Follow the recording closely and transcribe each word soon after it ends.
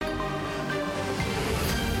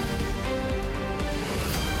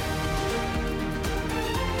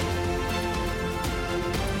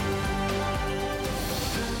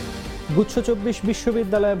গুচ্ছ 24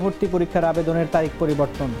 বিশ্ববিদ্যালয়ে ভর্তি পরীক্ষার আবেদনের তারিখ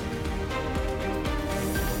পরিবর্তন।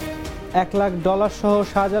 $1 লাখ সহ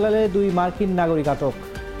শাহজালালে 2 মার্কিন নাগরিক আটক।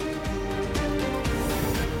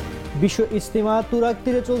 বিশ্ব ইজতিমা তুরাগ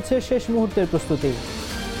তীরে চলছে শেষ মুহূর্তের প্রস্তুতি।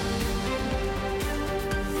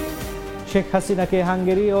 শেখ হাসিনাকে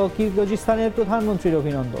হাঙ্গেরি ও কিরগিজস্তানের প্রধানমন্ত্রীর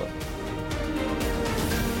অভিনন্দন।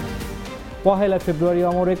 1 ফেব্রুয়ারি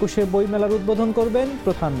অমর একুশে বইমেলার উদ্বোধন করবেন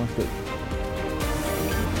প্রধানমন্ত্রী।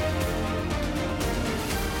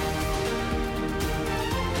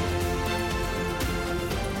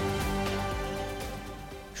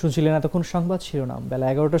 শুনছিলেন এতক্ষণ সংবাদ শিরোনাম। বেলা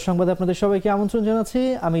 11টার সংবাদে আপনাদের সবাইকে আমন্ত্রণ জানাচ্ছি।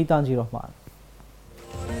 আমি তানজির রহমান।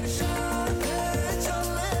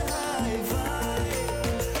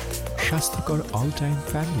 স্বাস্থ্যকর অল টাইম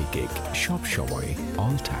ফ্যামিলি কেক, সব সময়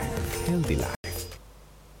অল টাইম হেলদি লাইফ।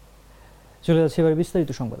 চলে যাচ্ছে এবার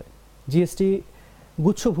বিস্তারিত সংবাদে। জিএসটি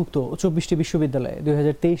গুচ্ছভুক্ত 24টি বিশ্ববিদ্যালয়ে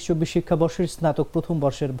 2023-24 শিক্ষাবর্ষের স্নাতক প্রথম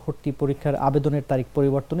বর্ষের ভর্তি পরীক্ষার আবেদনের তারিখ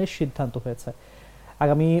পরিবর্তনের সিদ্ধান্ত হয়েছে।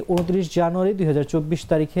 আগামী 29 জানুয়ারি 2024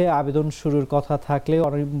 তারিখে আবেদন শুরুর কথা থাকলে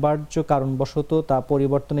অনিবার্য কারণবশত তা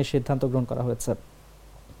পরিবর্তনের সিদ্ধান্ত গ্রহণ করা হয়েছে।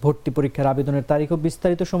 ভর্তি পরীক্ষার আবেদনের তারিখ ও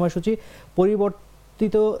বিস্তারিত সময়সূচি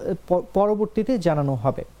পরবর্তীতে জানানো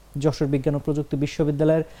হবে। যশোর বিজ্ঞান ও প্রযুক্তি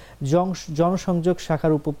বিশ্ববিদ্যালয়ের জনসংযোগ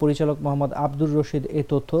শাখার উপপরিচালক মোহাম্মদ আব্দুর রশিদ এই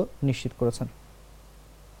তথ্য নিশ্চিত করেছেন।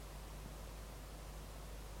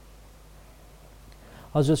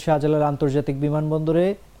 হযরত শাহজালাল আন্তর্জাতিক বিমানবন্দরে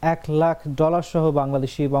 $1 লাখ সহ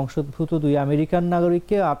বাংলাদেশি বংশোদ্ভূত 2 আমেরিকান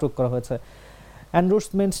নাগরিককে আটক করা হয়েছে।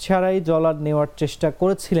 এনডোর্সমেন্ট ছাড়াই ডলার নেওয়ার চেষ্টা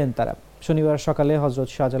করেছিলেন তারা। শনিবার সকালে হযরত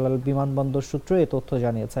শাহজালাল বিমানবন্দর সূত্র এ তথ্য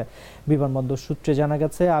জানিয়েছে। বিমানবন্দর সূত্রে জানা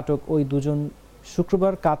গেছে, আটক ওই দুজন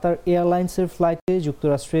শুক্রবার কাতার এয়ারলাইন্সের ফ্লাইটে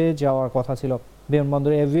যুক্তরাষ্ট্রে যাওয়ার কথা ছিল।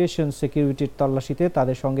 বিমানবন্দরে এভিয়েশন সিকিউরিটির তল্লাশিতে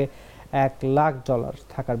তাদের সঙ্গে $1 লাখ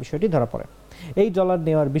থাকার বিষয়টি ধরা পড়ে। এই ডলার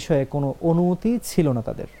নেওয়ার বিষয়ে কোনো অনুমতি ছিল না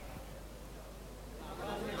তাদের।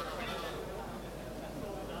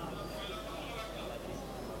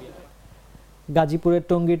 গাজীপুরের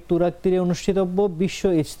টঙ্গীর তুরাগ তীরে অনুষ্ঠিতব্য বিশ্ব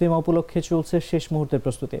ইজতিমা উপলক্ষে চলছে শেষ মুহূর্তের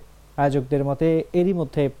প্রস্তুতি। আয়োজকদের মতে এরই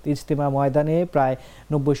মধ্যে ইজতিমা ময়দানে প্রায়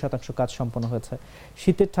 90% কাজ সম্পন্ন হয়েছে।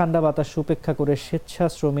 শীতের ঠান্ডা বাতাস উপেক্ষা করে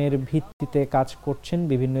স্বেচ্ছাশ্রমের ভিত্তিতে কাজ করছেন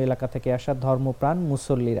বিভিন্ন এলাকা থেকে আসা ধর্মপ্রাণ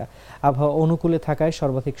মুসল্লিরা। আবহাওয়া অনুকূলে থাকায়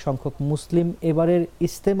সর্বাধিক সংখ্যক মুসলিম এবারের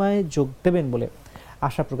ইজতেমায় যোগ দেবেন বলে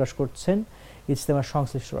আশা প্রকাশ করছেন ইজতেমার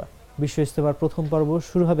সংশ্লিষ্টরা। বিশ্ব ইজতেমার প্রথম পর্ব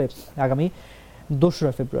শুরু হবে আগামী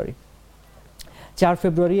 2 ফেব্রুয়ারি। 4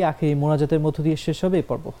 ফেব্রুয়ারি আখেরি মোনাজাতের মধ্য দিয়ে শেষ হবে এই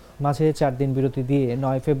পর্ব। মাঝে 4 দিন বিরতি দিয়ে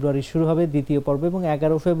 9 ফেব্রুয়ারি শুরু হবে দ্বিতীয় পর্ব এবং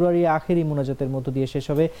 11 ফেব্রুয়ারি আখেরি মোনাজাতের মধ্য দিয়ে শেষ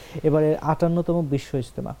হবে এবারের 58তম বিশ্ব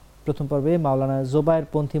ইজতেমা। প্রথম পর্বে মাওলানা জোবায়ের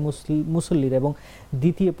পন্থী মুসল্লিরা এবং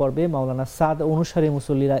দ্বিতীয় পর্বে মাওলানা সাদ অনুসারী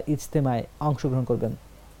মুসল্লিরা ইজতেমায় অংশগ্রহণ করবেন।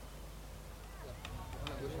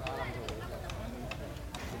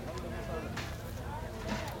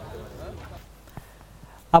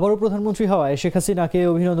 আবারও প্রধানমন্ত্রী হওয়ায় শেখ হাসিনাকে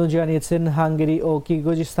অভিনন্দন জানিয়েছেন হাঙ্গেরি ও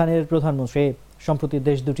কিরগিজস্তানের প্রধানমন্ত্রী। সম্প্রতি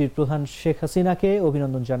দেশ দুটির প্রধান শেখ হাসিনাকে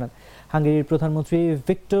অভিনন্দন জানান। হাঙ্গেরির প্রধানমন্ত্রী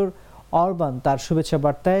ভিক্টর অরবান তার শুভেচ্ছা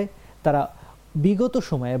বার্তায় তারা বিগত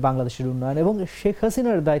সময়ে বাংলাদেশের উন্নয়ন এবং শেখ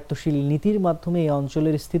হাসিনার দায়িত্বশীল নীতির মাধ্যমে এই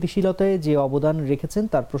অঞ্চলের স্থিতিশীলতায় যে অবদান রেখেছেন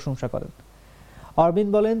তার প্রশংসা করেন। অরবিন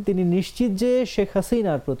বলেন, তিনি নিশ্চিত যে শেখ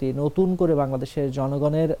হাসিনার প্রতি নতুন করে বাংলাদেশের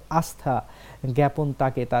জনগণের আস্থা জ্ঞাপন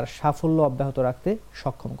তাকে তার সাফল্য অব্যাহত রাখতে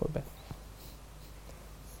সক্ষম করবে।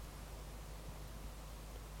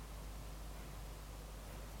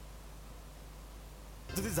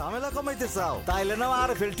 যদি ঝামেলা কমাইতে চাও তাইলে নাও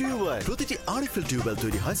আরএফএল টিউবওয়েল। প্রতিটি আরএফএল টিউবওয়েল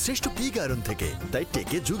তৈরি হয় শ্রেষ্ঠ পিগ আয়রন থেকে, তাই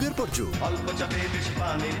টেকে যুগের পর যুগ। অল্প চাপে বেশি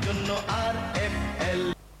পানির জন্য আরএফএল।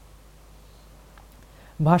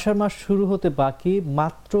 ভাষার মাস শুরু হতে বাকি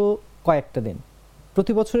মাত্র কয়েকটা দিন।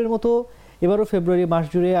 প্রতি বছরের মতো এবারও ফেব্রুয়ারি মাস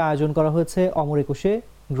জুড়ে আয়োজন করা হয়েছে অমর একুশে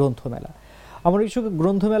গ্রন্থমেলা। অমর একুশে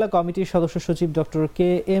গ্রন্থমেলা কমিটির সদস্য সচিব ডক্টর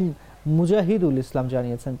KM মুজাহিদুল ইসলাম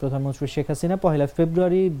জানিয়েছেন, প্রধানমন্ত্রী শেখ হাসিনা 1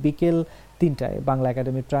 ফেব্রুয়ারি বিকেল 3টায় বাংলা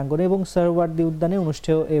একাডেমির প্রাঙ্গণে এবং সরওয়ার্দী উদ্যানে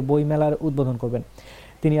অনুষ্ঠেয় এই বইমেলার উদ্বোধন করবেন।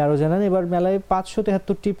 তিনি আরও জানান, এবার মেলায়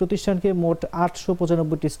 573টি প্রতিষ্ঠানকে মোট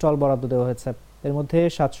 895টি স্টল বরাদ্দ দেওয়া হয়েছে। এর মধ্যে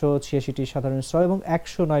 786টি সাধারণ স্টল এবং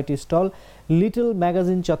 109টি স্টল লিটল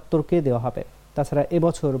ম্যাগাজিন চত্বরকে দেওয়া হবে। তাছাড়া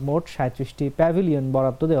এবছর মোট 37টি প্যাভিলিয়ন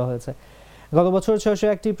বরাদ্দ দেওয়া হয়েছে। গত বছর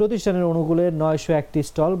 601টি প্রতিষ্ঠানের অনুকূলে 901টি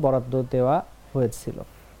স্টল বরাদ্দ দেওয়া হয়েছিল।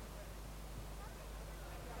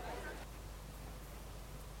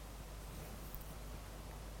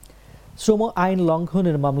 শ্রম আইন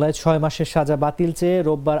লঙ্ঘনের মামলায় 6 মাসের সাজা বাতিল চেয়ে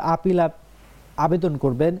রোববার আপিল আবেদন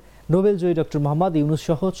করবেন নোবেলজয়ী ডক্টর মোহাম্মদ ইউনূস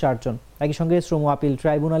সহ 4 জন। একই সঙ্গে শ্রম আপিল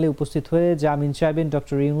ট্রাইব্যুনালে উপস্থিত হয়ে জামিন চাইবেন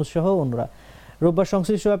ডক্টর ইউনূস সহ অন্যরা। রোববার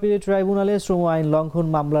সংশ্লিষ্ট আপিলেট ট্রাইব্যুনালে শ্রম আইন লঙ্ঘন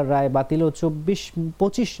মামলার রায় বাতিল ও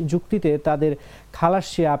 24-25 যুক্তিতে তাদের খালাস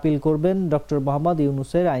চেয়ে আপিল করবেন ডক্টর মোহাম্মদ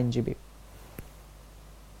ইউনূসের আইনজীবী।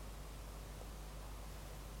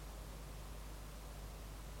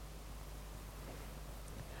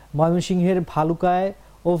 ময়মনসিংহের ভালুকায়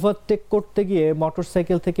ওভারটেক করতে গিয়ে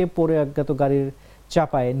মোটরসাইকেল থেকে পড়ে অজ্ঞাত গাড়ির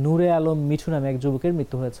চাপায় নূরে আলম মিঠু নামে এক যুবকের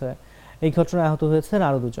মৃত্যু হয়েছে। এই ঘটনায় আহত হয়েছেন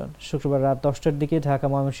আরও 2 জন। শুক্রবার রাত 10টার দিকে ঢাকা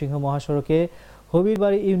ময়মনসিংহ মহাসড়কে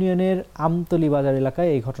হবিরবাড়ি ইউনিয়নের আমতলী বাজার এলাকায়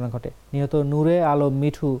এই ঘটনা ঘটে। নিহত নূরে আলম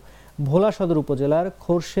মিঠু ভোলা সদর উপজেলার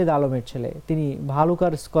খোরশেদ আলমের ছেলে। তিনি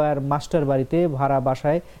ভালুকার স্কয়ার মাস্টার বাড়িতে ভাড়া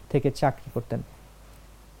বাসায় থেকে চাকরি করতেন।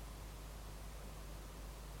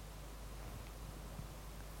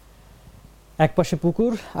 এক পাশে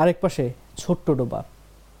পুকুর, আরেক পাশে ছোট্ট ডোবা,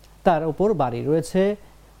 তার উপর বাড়ি, রয়েছে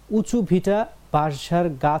উঁচু ভিটা, বাঁশঝাড়,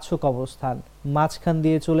 গাছ ও কবরস্থান। মাঝখান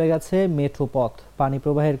দিয়ে চলে গেছে মেঠো পথ, পানি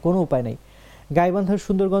প্রবাহের কোনো উপায় নেই। গাইবান্ধার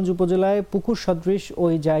সুন্দরগঞ্জ উপজেলায় পুকুর সদৃশ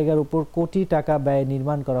ওই জায়গার উপর কোটি টাকা ব্যয়ে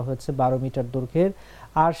নির্মাণ করা হয়েছে 12 মিটার দৈর্ঘ্যের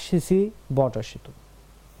আরসিসি বর্ডার সেতু।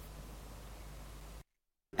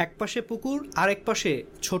 এক পাশে পুকুর, আরেক পাশে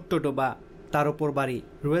ছোট্ট ডোবা, তার উপর বাড়ি,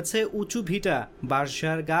 রয়েছে উঁচু ভিটা,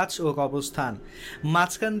 বাঁশঝাড়, গাছ ও কবরস্থান।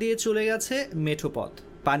 মাঝখান দিয়ে চলে গেছে মেঠো পথ,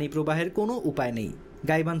 পানি প্রবাহের কোনো উপায় নেই।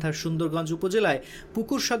 গাইবান্ধার সুন্দরগঞ্জ উপজেলায়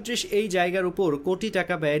পুকুর সদৃশ এই জায়গার উপর কোটি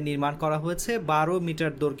টাকা ব্যয়ে নির্মাণ করা হয়েছে 12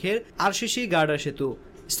 মিটার দৈর্ঘ্যের আরসিসি গার্ডার সেতু।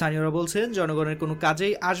 স্থানীয়রা বলছেন জনগণের কোনো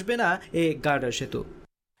কাজেই আসবে না এই গার্ডার সেতু।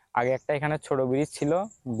 আগে একটা এখানে ছোট ব্রিজ ছিল,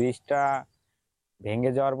 ব্রিজটা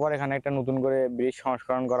ভেঙে যাওয়ার পর এখানে একটা নতুন করে ব্রিজ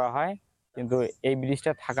সংস্করণ করা হয়, কিন্তু এই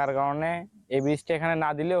ব্রিজটা থাকার কারণে এই ব্রিজটা এখানে না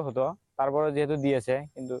দিলেও হতো, তারপরে যেহেতু দিয়েছে,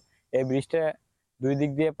 কিন্তু এই ব্রিজটা 2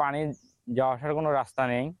 দিক দিয়ে পানি যাওয়া আসার কোনো রাস্তা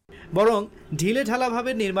নেই, বরং ঢিলে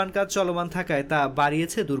ঢালাভাবে নির্মাণ কাজ চলমান থাকায় তা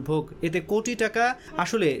বাড়িয়েছে দুর্ভোগ। এতে কোটি টাকা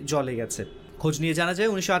আসলে জলে গেছে। খোঁজ নিয়ে জানা যায়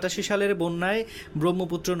 1988 সালের বন্যায়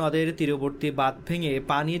ব্রহ্মপুত্র নদের তীরবর্তী বাঁধ ভেঙে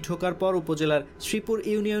পানি ঢোকার পর উপজেলার শ্রীপুর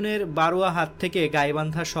ইউনিয়নের বারোয়াহাট থেকে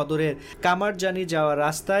গাইবান্ধা সদরের কামারজানি যাওয়ার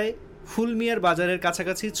রাস্তায় ফুলমিয়ার বাজারের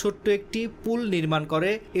কাছাকাছি ছোট্ট একটি পুল নির্মাণ করে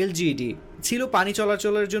এলজিইডি। ছিল পানি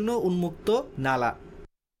চলাচলের জন্য উন্মুক্ত নালা।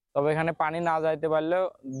 তবে এখানে পানি না যাইতে পারলেও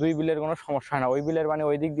 2 বিলের কোনো সমস্যা হয় না। ওই বিলের পানি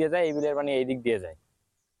ওই দিক দিয়ে যায়, এই বিলের পানি এই দিক দিয়ে যায়।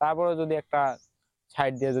 তারপরে যদি একটা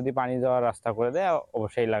সাইড দিয়ে যদি পানি যাওয়ার রাস্তা করে দেয়,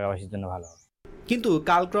 অবশ্যই এলাকাবাসীর জন্য ভালো হবে। কিন্তু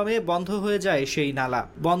কালক্রমে বন্ধ হয়ে যায় সেই নালা,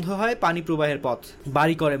 বন্ধ হয় পানি প্রবাহের পথ,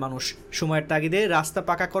 বাড়ি করে মানুষ। সময়ের তাগিদে রাস্তা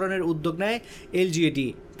পাকাকরণের উদ্যোগ নেয় এলজিইডি।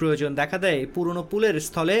 প্রয়োজন দেখা দেয় পুরনো পুলের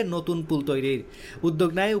স্থলে নতুন পুল তৈরির। উদ্যোগ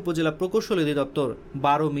নেয় উপজেলা প্রকৌশল অধিদপ্তর।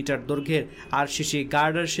 12 মিটার দৈর্ঘ্যের আরসিসি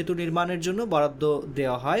গার্ডার সেতু নির্মাণের জন্য বরাদ্দ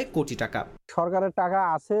দেওয়া হয় কোটি টাকা। সরকারের টাকা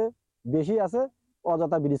আছে, বেশি আছে,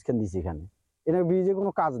 অযথা ব্রিজ কেন দিচ্ছে এখানে। এখানে ব্রিজে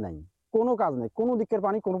কোনো কাজ নাই, কোনো দিকের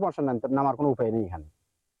পানি কোনো পাশে নামার কোনো উপায় নেই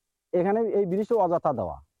এখানে এই ব্রিজটা অযথা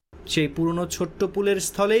দেওয়া। সেই পুরনো ছোট্ট পুলের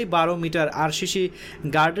স্থলেই 12 মিটার আরসিসি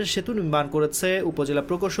গার্ডার সেতু নির্মাণ করেছে উপজেলা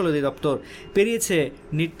প্রকৌশল অধিদপ্তর। পেরিয়েছে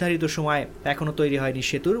নির্ধারিত সময়, এখনো তৈরি হয়নি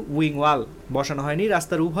সেতুর উইং ওয়াল, বসানো হয়নি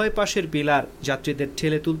রাস্তার উভয় পাশের পিলার, যাত্রীদের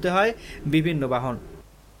ঠেলে তুলতে হয় বিভিন্ন বাহন।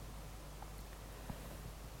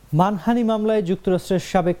 মানহানি মামলায় যুক্তরাষ্ট্রের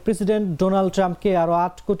সাবেক প্রেসিডেন্ট ডোনাল্ড ট্রাম্পকে আরও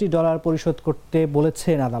 $8 কোটি পরিশোধ করতে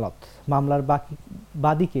বলেছেন আদালত। মামলার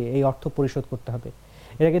বাদীকে এই অর্থ পরিশোধ করতে হবে।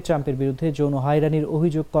 এর আগে ট্রাম্পের বিরুদ্ধে যৌন হয়রানির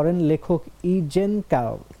অভিযোগ করেন লেখক জেন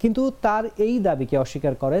ক্যারল, কিন্তু তার এই দাবিকে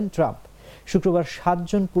অস্বীকার করেন ট্রাম্প। শুক্রবার 7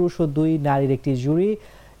 জন পুরুষ ও 2 নারীর একটি জুরি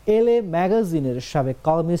এলএ ম্যাগাজিনের সাবেক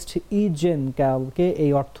কলামিস্ট জেন ক্যারলকে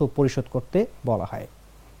এই অর্থ পরিশোধ করতে বলা হয়।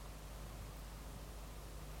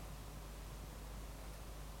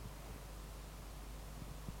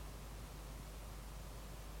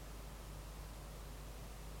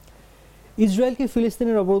 ইসরায়েলকে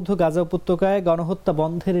ফিলিস্তিনের অবরুদ্ধ গাজা উপত্যকায় গণহত্যা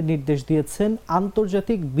বন্ধের নির্দেশ দিয়েছেন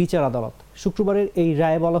আন্তর্জাতিক বিচার আদালত। শুক্রবারের এই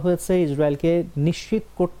রায়ে বলা হয়েছে ইসরায়েলকে নিশ্চিত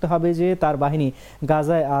করতে হবে যে তার বাহিনী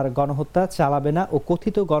গাজায় আর গণহত্যা চালাবে না ও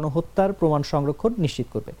কথিত গণহত্যার প্রমাণ সংরক্ষণ নিশ্চিত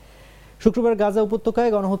করবে। শুক্রবার গাজা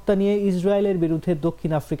উপত্যকায় গণহত্যা নিয়ে ইসরায়েলের বিরুদ্ধে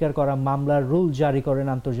দক্ষিণ আফ্রিকার করা মামলার রুল জারি করেন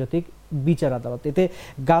আন্তর্জাতিক বিচার আদালত। এতে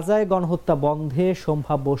গাজায় গণহত্যা বন্ধে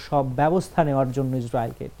সম্ভাব্য সব ব্যবস্থা নেওয়ার জন্য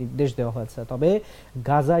ইসরায়েলকে নির্দেশ দেওয়া হয়েছে। তবে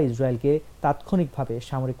গাজা ইসরায়েলকে তাৎক্ষণিকভাবে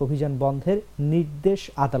সামরিক অভিযান বন্ধের নির্দেশ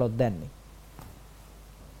আদালত দেননি।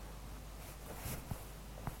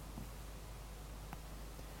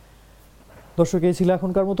 দর্শক, এই ছিল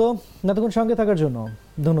এখনকার মতো। এতক্ষণ সঙ্গে থাকার জন্য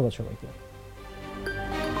ধন্যবাদ সবাইকে।